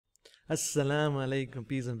Assalamu alaikum,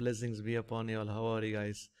 peace and blessings be upon you all. How are you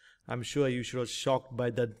guys? I'm sure you should have shocked by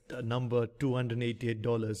that number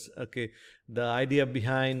 $288. Okay, the idea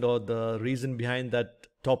behind or the reason behind that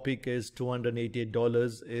topic is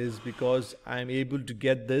 $288 is because I'm able to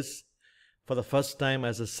get this for the first time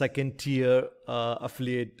as a second tier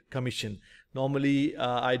affiliate commission. Normally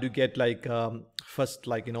I do get like first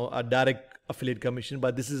a direct affiliate commission,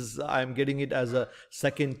 but this is I'm getting it as a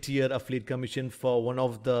second tier affiliate commission for one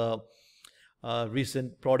of the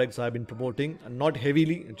recent products I've been promoting. Not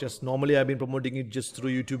heavily, just normally I've been promoting it just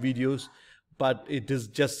through YouTube videos, but it is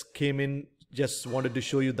just came in, just wanted to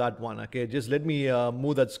show you that one. Okay, just let me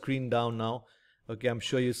move that screen down now. Okay, I'm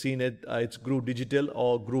sure you've seen it. It's Groove Digital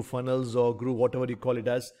or Groove Funnels or Groove whatever you call it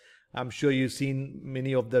as. I'm sure you've seen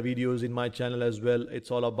many of the videos in my channel as well.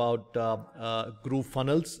 It's all about Groove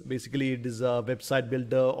Funnels. Basically it is a website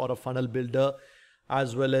builder or a funnel builder,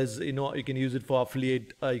 as well as you can use it for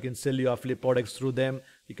affiliate. You can sell your affiliate products through them.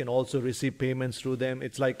 You can also receive payments through them.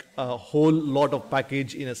 It's like a whole lot of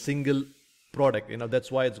package in a single product. That's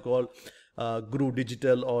why it's called Groove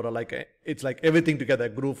Digital, or it's like everything together.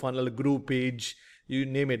 Groove Funnel, Groove Page, you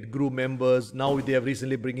name it, Groove Members. Now they are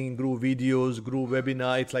recently bringing Groove Videos, Groove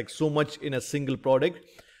Webinar. It's like so much in a single product.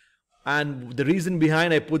 And the reason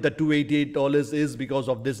behind I put the $288 is because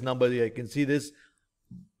of this number here. You can see this.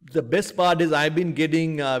 The best part is I've been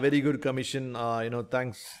getting very good commission,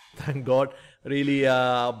 thank God, really.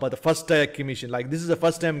 But the first tier commission, like this is the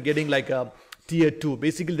first time getting like a tier 2.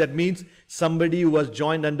 Basically that means somebody who has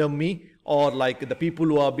joined under me, or like the people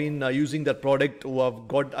who have been using that product who have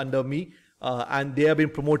got under me, and they have been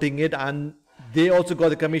promoting it, and they also got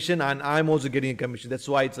the commission, and I'm also getting a commission. That's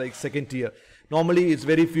why it's like second tier. Normally it's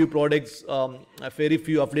very few products, very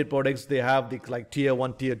few affiliate products they have the like tier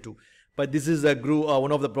 1, tier 2. But this is a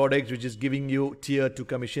one of the products which is giving you tier 2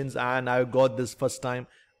 commissions, and I got this first time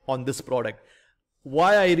on this product.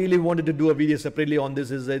 Why I really wanted to do a video separately on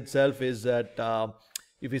this is that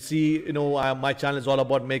if you see, my channel is all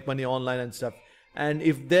about make money online and stuff. And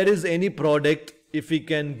if there is any product, if we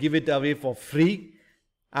can give it away for free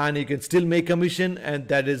and you can still make commission, and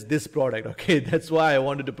that is this product. Okay, that's why I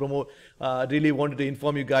wanted to promote, really wanted to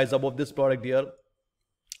inform you guys about this product here.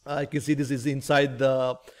 You can see this is inside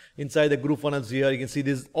the Groove Funnels here. You can see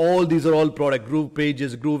this, all these are all product: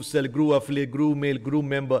 GroovePages, GrooveSell, Groove Affiliate, Groove Mail, Groove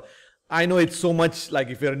Member. I know it's so much. Like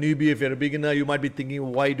if you're a newbie, if you're a beginner, you might be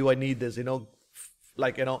thinking, why do I need this?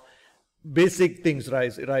 Basic things,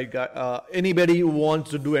 right? Anybody who wants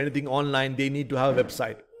to do anything online, they need to have a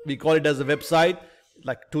website. We call it as a website,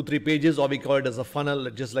 like 2-3 pages, or we call it as a funnel,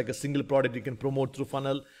 just like a single product you can promote through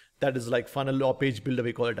funnel. That is like funnel or page builder,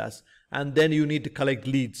 we call it as. And then you need to collect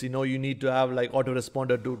leads. You need to have like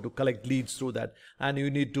autoresponder to collect leads through that, and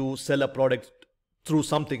you need to sell a product through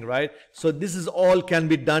something, right? So this is all can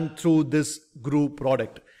be done through this Groove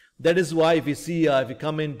product. That is why if you see, if you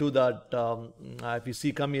come into that, if you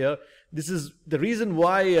see, come here, this is the reason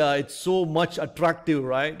why it's so much attractive,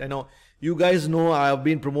 right? I know you guys know I have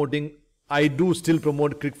been promoting. I do still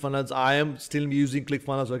promote ClickFunnels. I am still using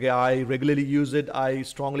ClickFunnels. Okay, I regularly use it. I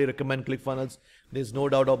strongly recommend ClickFunnels. There's no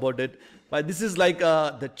doubt about it. But this is like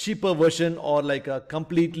the cheaper version, or like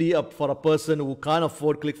completely up for a person who can't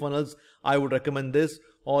afford ClickFunnels. I would recommend this.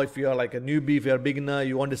 Or if you're like a newbie, if you're a beginner,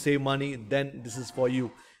 you want to save money, then this is for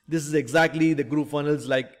you. This is exactly the Groove Funnels.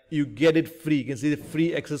 Like you get it free. You can see the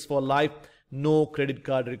free access for life, no credit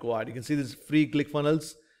card required. You can see this free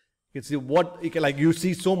ClickFunnels. You can see what you can, like you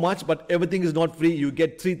see so much, but everything is not free. You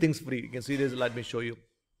get 3 things free. You can see this. Let me show you.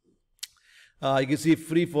 You can see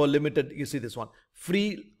free for limited. You can see this one.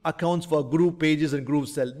 Free accounts for GroovePages and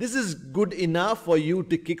GrooveSell. This is good enough for you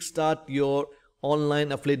to kickstart your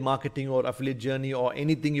online affiliate marketing or affiliate journey or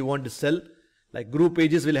anything you want to sell. Like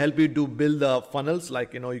GroovePages will help you to build the funnels.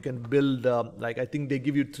 Like, you can build, like I think they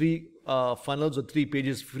give you 3 funnels or 3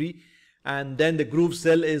 pages free. And then the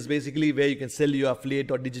GrooveSell is basically where you can sell your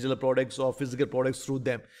affiliate or digital products or physical products through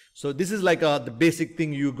them. So this is like the basic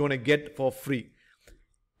thing you're going to get for free.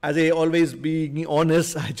 As I always being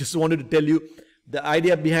honest, I just wanted to tell you the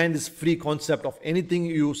idea behind this free concept of anything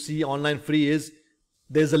you see online free is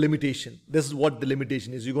there's a limitation. This is what the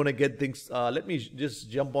limitation is. You're going to get things. Let me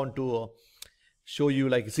just jump on to show you,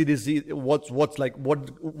 like, see this,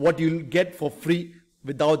 what you'll get for free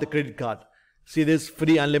without the credit card. See this,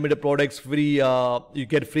 free unlimited products, free, you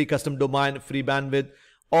get free custom domain, free bandwidth.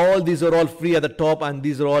 All these are all free at the top, and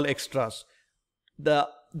these are all extras. The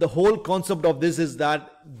whole concept of this is that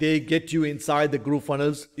they get you inside the Groove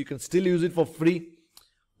Funnels. You can still use it for free.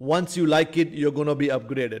 Once you like it, you're going to be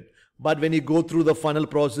upgraded. But when you go through the funnel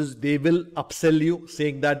process, they will upsell you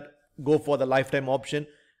saying that go for the lifetime option.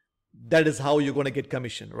 that is how you're going to get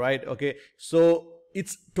commission, right? Okay, so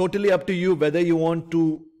it's totally up to you whether you want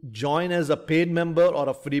to join as a paid member or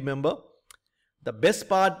a free member. The best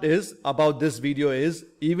part is about this video is,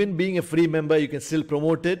 even being a free member, you can still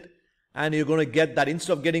promote it, and you're going to get that,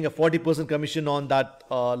 instead of getting a 40% commission on that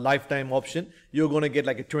lifetime option, you're going to get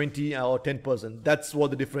like a 20 or 10%. That's what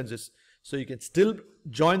the difference is. So you can still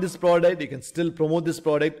join this product, you can still promote this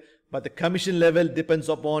product, but the commission level depends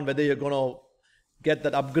upon whether you're going to get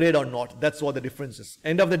that upgrade or not. That's what the difference is.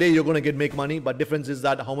 End of the day, you're going to make money, but difference is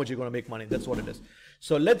that how much you're going to make money. That's what it is.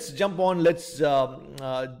 So let's jump on.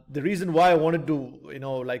 The reason why I wanted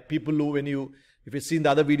to, like people who, if you've seen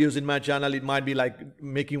the other videos in my channel, it might be like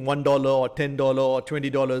making $1 or $10 or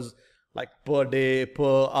 $20 like per day,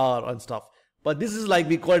 per hour and stuff. But this is like,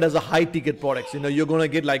 we call it as a high ticket products. You're going to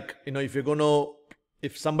get like,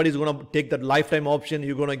 if somebody's going to take that lifetime option,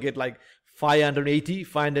 you're going to get like $580,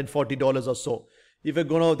 $540 or so. If you're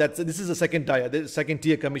going to, this is a second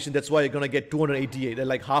tier commission. That's why you're going to get 288,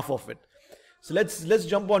 like half of it. So let's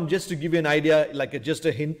jump on, just to give you an idea, like just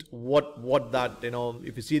a hint what that,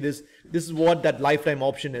 if you see this is what that lifetime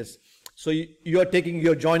option is. So you're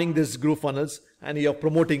joining this GrooveFunnels and you're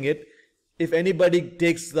promoting it. If anybody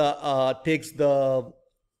takes the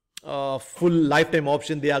full lifetime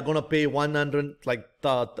option, they are going to pay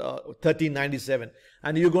 $13.97,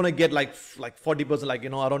 and you're going to get like 40%, like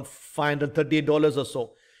around $538 or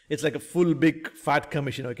so. It's like a full big fat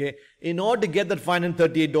commission. Okay, in order to get that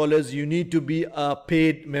 $538, you need to be a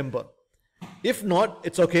paid member. If not,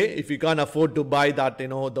 it's okay. If you can't afford to buy that,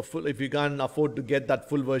 if you can't afford to get that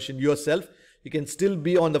full version yourself, you can still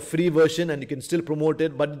be on the free version and you can still promote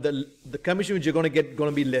it, but the commission which you're going to get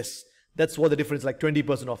going to be less. That's what the difference, like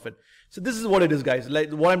 20% of it. So this is what it is, guys.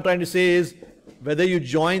 Like what I'm trying to say is, whether you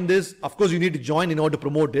join this, of course you need to join in order to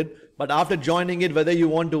promote it, but after joining it, whether you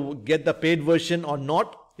want to get the paid version or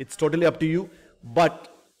not, it's totally up to you. But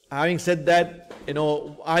having said that,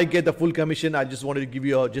 I get the full commission. I just wanted to give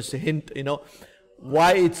you just a hint,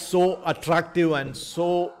 why it's so attractive and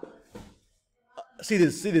so, see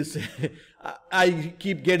this. I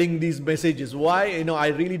keep getting these messages. Why? I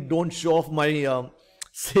really don't show off my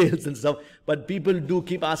sales and stuff, but people do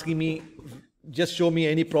keep asking me, just show me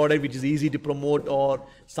any product which is easy to promote or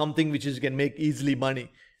something which is can make easily money.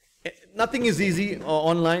 Nothing is easy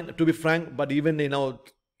online, to be frank, but even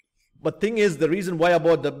but thing is, the reason why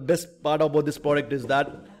about the best part about this product is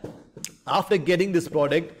that after getting this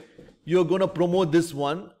product, you're going to promote this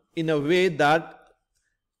one in a way that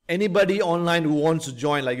anybody online who wants to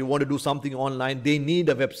join, like you want to do something online, they need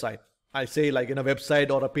a website. I say like a website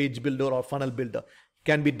or a page builder or funnel builder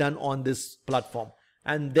can be done on this platform.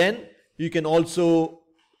 And then you can also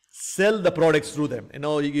sell the products through them.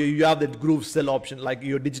 You have that GrooveSell option, like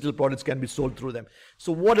your digital products can be sold through them.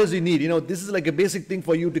 So what does you need? This is like a basic thing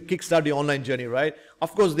for you to kickstart your online journey, right?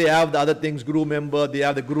 Of course, they have the other things, Groove Member, they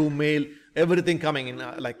have the Groove Mail, everything coming in.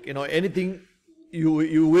 Anything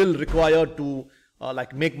you will require to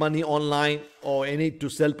like make money online or to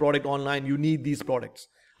sell product online, you need these products.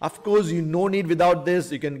 Of course, you no need without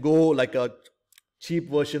this. You can go like a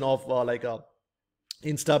cheap version of like a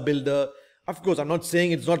Insta Builder. Of course, I'm not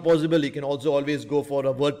saying it's not possible. You can also always go for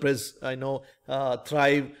a WordPress,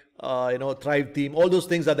 Thrive, Thrive theme. All those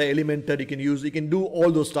things are the Elementor you can use. You can do all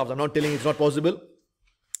those stuff. I'm not telling you it's not possible.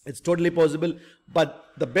 It's totally possible. But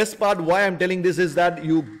the best part why I'm telling this is that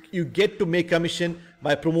you get to make commission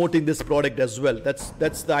by promoting this product as well.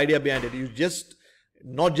 That's the idea behind it. You just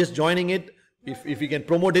not just joining it. If you can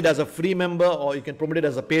promote it as a free member or you can promote it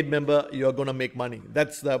as a paid member, you're going to make money.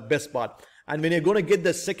 That's the best part. And when you're going to get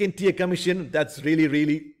the second tier commission, that's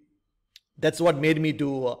that's what made me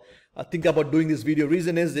to think about doing this video.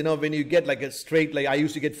 Reason is, when you get like a straight, like I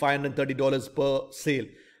used to get $530 per sale.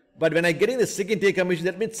 But when I'm getting the second tier commission,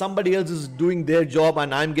 that means somebody else is doing their job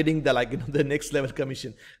and I'm getting the the next level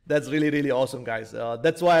commission. That's really awesome, guys.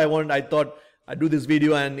 That's why I thought I'd do this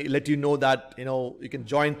video and let you know that, you can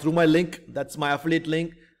join through my link. That's my affiliate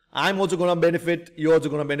link. I'm also going to benefit. You're also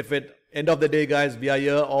going to benefit. End of the day, guys, we are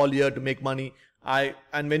here all here to make money.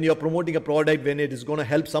 And when you're promoting a product, when it is going to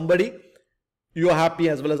help somebody, you're happy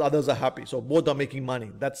as well as others are happy. So both are making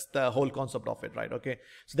money. That's the whole concept of it, right? Okay.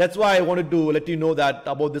 So that's why I wanted to let you know that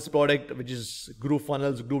about this product, which is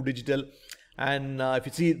GrooveFunnels, Groove Digital. And if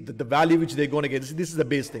you see the value which they're going to get, this is the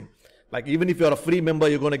base thing. Like even if you're a free member,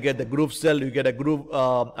 you're going to get the GrooveSell, you get a Groove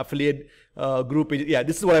affiliate, GroovePages. Yeah,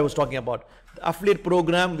 this is what I was talking about. The affiliate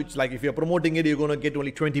program, which like if you're promoting it, you're going to get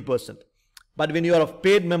only 20%. But when you are a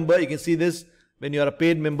paid member, you can see this. When you are a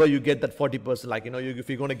paid member, you get that 40%. Like, if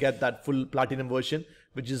you're going to get that full platinum version,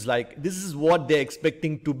 which is like, this is what they're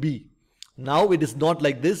expecting to be. Now it is not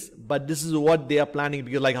like this, but this is what they are planning,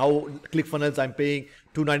 because like how ClickFunnels I'm paying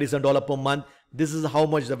 $297 per month. This is how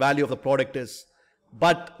much the value of the product is.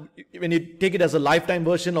 But when you take it as a lifetime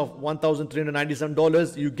version of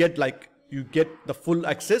 $1,397, you get the full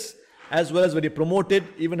access, as well as when you promote it,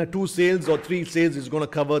 even a 2 sales or 3 sales is going to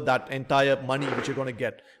cover that entire money which you're going to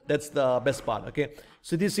get. That's the best part. Okay,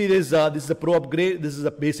 so this is the pro upgrade. This is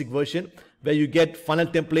a basic version where you get funnel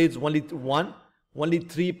templates, only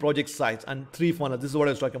 3 project sites and 3 funnels. This is what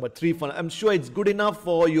I was talking about, 3 funnels. I'm sure it's good enough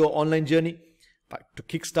for your online journey to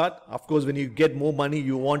kickstart. Of course, when you get more money,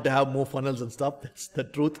 you want to have more funnels and stuff. That's the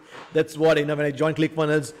truth. That's what, when I joined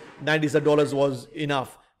ClickFunnels, $97 was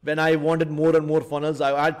enough. When I wanted more and more funnels,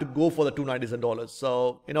 I had to go for the $297.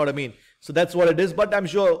 So you know what I mean. So that's what it is. But I'm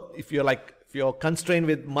sure if you're constrained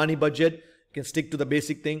with money budget, you can stick to the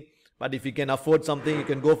basic thing. But if you can afford something, you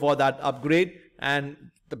can go for that upgrade. And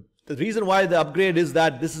the reason why the upgrade is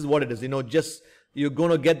that this is what it is. Just you're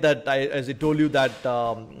going to get that, as I told you, that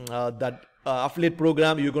affiliate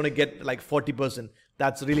program, you're going to get like 40%.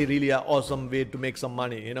 That's really, really an awesome way to make some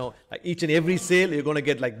money. Like each and every sale, you're going to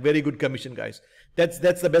get like very good commission, guys. That's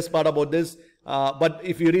the best part about this. But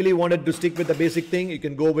if you really wanted to stick with the basic thing, you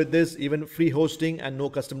can go with this, even free hosting and no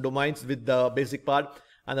custom domains with the basic part.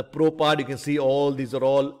 And the pro part, you can see all these are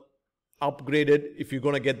all upgraded if you're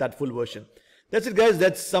going to get that full version. That's it, guys.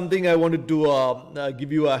 That's something I wanted to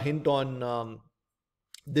give you a hint on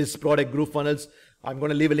this product, GrooveFunnels. I'm going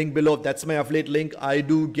to leave a link below. That's my affiliate link. I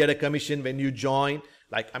do get a commission when you join.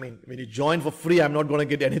 When you join for free, I'm not going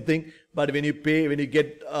to get anything. But when you pay, when you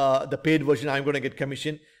get the paid version, I'm going to get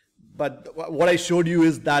commission. But what I showed you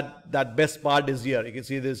is that best part is here. You can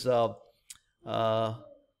see this.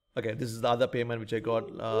 Okay, this is the other payment which I got,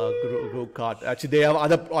 Groove Cart. Actually, they have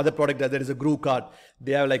other product that there is a Groove Cart.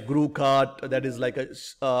 They have like Groove Cart that is like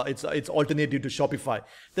it's alternative to Shopify.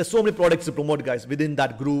 There's so many products to promote, guys, within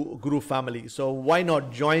that Groove family. So why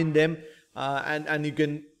not join them? And you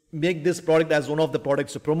can make this product as one of the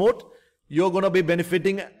products to promote. You're going to be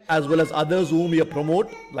benefiting, as well as others whom you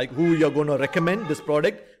promote, like who you're going to recommend this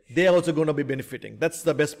product. They're also going to be benefiting. That's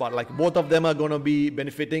the best part. Like both of them are going to be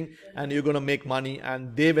benefiting, and you're going to make money.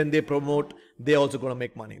 And when they promote, they're also going to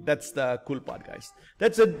make money. That's the cool part, guys.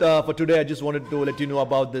 That's it for today. I just wanted to let you know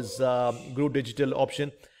about this Groove Digital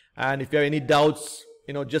option. And if you have any doubts,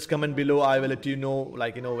 just comment below. I will let you know,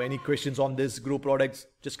 any questions on this Groove products,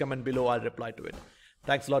 just comment below. I'll reply to it.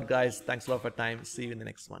 Thanks a lot, guys. Thanks a lot for your time. See you in the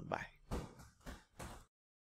next one. Bye.